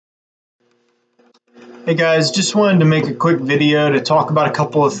Hey guys, just wanted to make a quick video to talk about a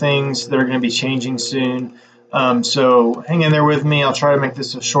couple of things that are going to be changing soon. So hang in there with me. I'll try to make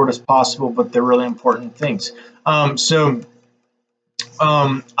this as short as possible, but they're really important things. I've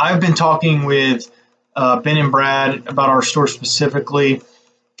been talking with Ben and Brad about our store specifically,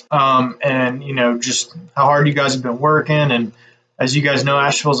 and just how hard you guys have been working. And as you guys know,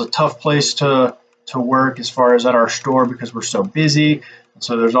 Asheville is a tough place to work as far as at our store because we're so busy.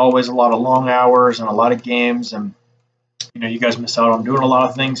 So there's always a lot of long hours and a lot of games, and you guys miss out on doing a lot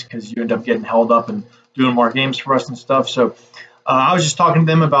of things because you end up getting held up and doing more games for us and stuff. So I was just talking to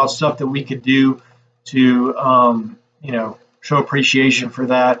them about stuff that we could do to show appreciation for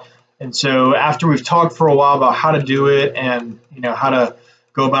that. And so after we've talked for a while about how to do it and how to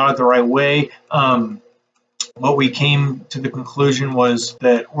go about it the right way, what we came to the conclusion was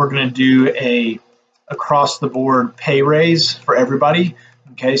that we're going to do a across the board pay raise for everybody.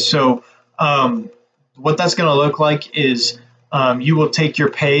 Okay, so what that's going to look like is you will take your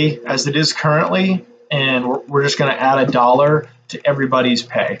pay as it is currently, and we're just going to add $1 to everybody's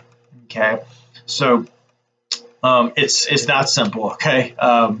pay. Okay, so it's that simple. Okay,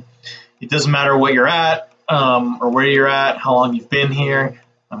 it doesn't matter what you're at or where you're at, how long you've been here.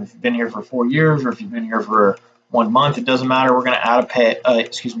 If you've been here for 4 years or if you've been here for 1 month, it doesn't matter. We're going to add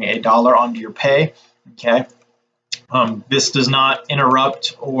 $1 onto your pay. Okay. This does not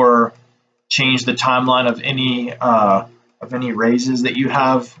interrupt or change the timeline of any raises that you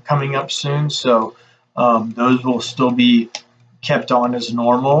have coming up soon. So those will still be kept on as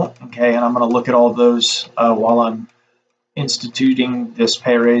normal. Okay, and I'm going to look at all those while I'm instituting this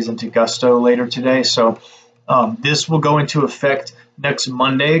pay raise into Gusto later today. So this will go into effect next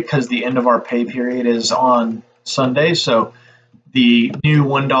Monday because the end of our pay period is on Sunday. So the new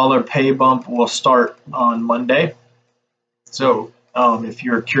 $1 pay bump will start on Monday. So if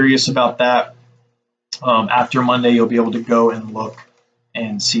you're curious about that, after Monday, you'll be able to go and look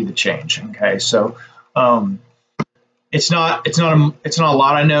and see the change. Okay, so it's not a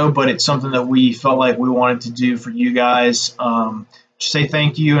lot, I know, but it's something that we felt like we wanted to do for you guys. To say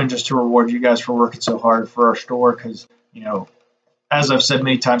thank you and just to reward you guys for working so hard for our store, because as I've said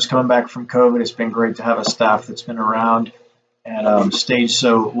many times, coming back from COVID, it's been great to have a staff that's been around and stayed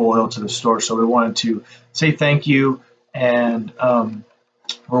so loyal to the store. So we wanted to say thank you and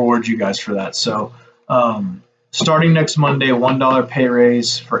reward you guys for that. So starting next Monday, $1 pay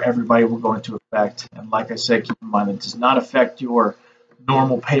raise for everybody will go into effect. And like I said, keep in mind it does not affect your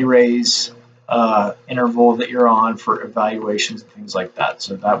normal pay raise interval that you're on for evaluations and things like that.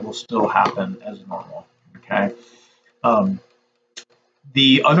 So that will still happen as normal. Okay.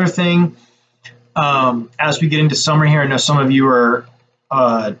 The other thing, as we get into summer here, I know some of you are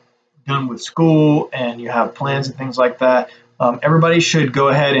done with school and you have plans and things like that. Everybody should go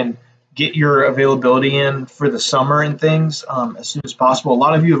ahead and get your availability in for the summer and things as soon as possible. A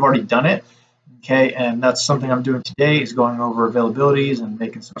lot of you have already done it, okay, and that's something I'm doing today is going over availabilities and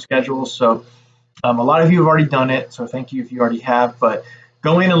making some schedules. So a lot of you have already done it, so thank you if you already have, but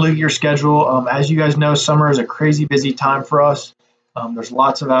go in and look at your schedule. As you guys know, summer is a crazy busy time for us. There's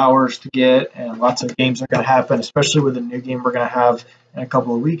lots of hours to get and lots of games are going to happen, especially with the new game we're going to have in a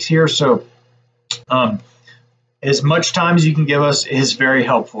couple of weeks here. So as much time as you can give us is very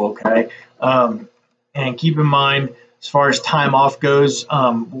helpful, okay? And keep in mind, as far as time off goes,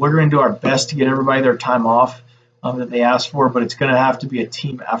 we're going to do our best to get everybody their time off that they ask for, but it's going to have to be a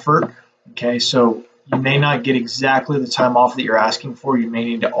team effort, okay? So you may not get exactly the time off that you're asking for. You may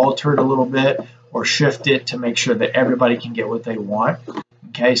need to alter it a little bit or shift it to make sure that everybody can get what they want,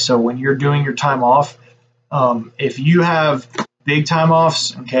 okay? So when you're doing your time off, if you have big time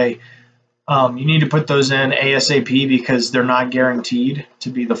offs, okay, you need to put those in ASAP because they're not guaranteed to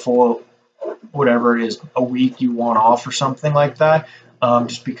be the full, whatever it is, a week you want off or something like that,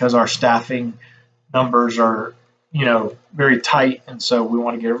 just because our staffing numbers are, very tight. And so we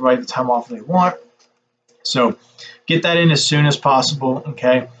want to get everybody the time off they want. So get that in as soon as possible,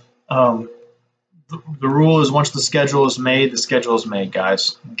 okay? The rule is once the schedule is made,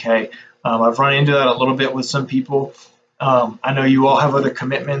 guys, okay? I've run into that a little bit with some people. I know you all have other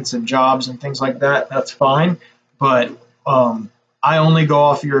commitments and jobs and things like that. That's fine. But I only go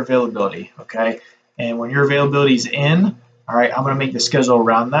off your availability, okay? And when your availability is in, all right, I'm going to make the schedule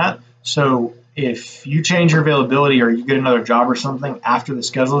around that. So if you change your availability or you get another job or something after the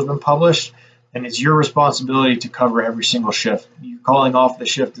schedule has been published, then it's your responsibility to cover every single shift. You calling off the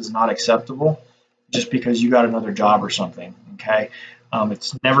shift is not acceptable just because you got another job or something, okay?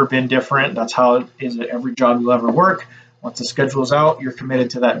 It's never been different. That's how it is at every job you'll ever work. Once the schedule is out, you're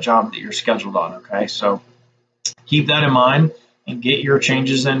committed to that job that you're scheduled on, okay? So keep that in mind and get your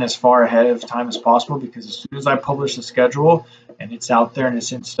changes in as far ahead of time as possible, because as soon as I publish the schedule and it's out there and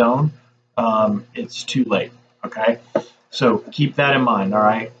it's in stone, it's too late. Okay, so keep that in mind. All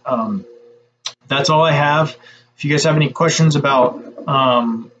right, that's all I have. If you guys have any questions about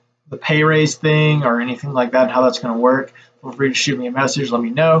the pay raise thing or anything like that, how that's going to work, feel free to shoot me a message. Let me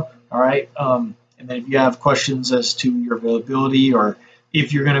know. All right. And then if you have questions as to your availability, or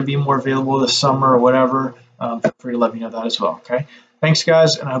if you're going to be more available this summer or whatever, feel free to let me know that as well. Okay. Thanks,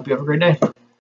 guys, and I hope you have a great day.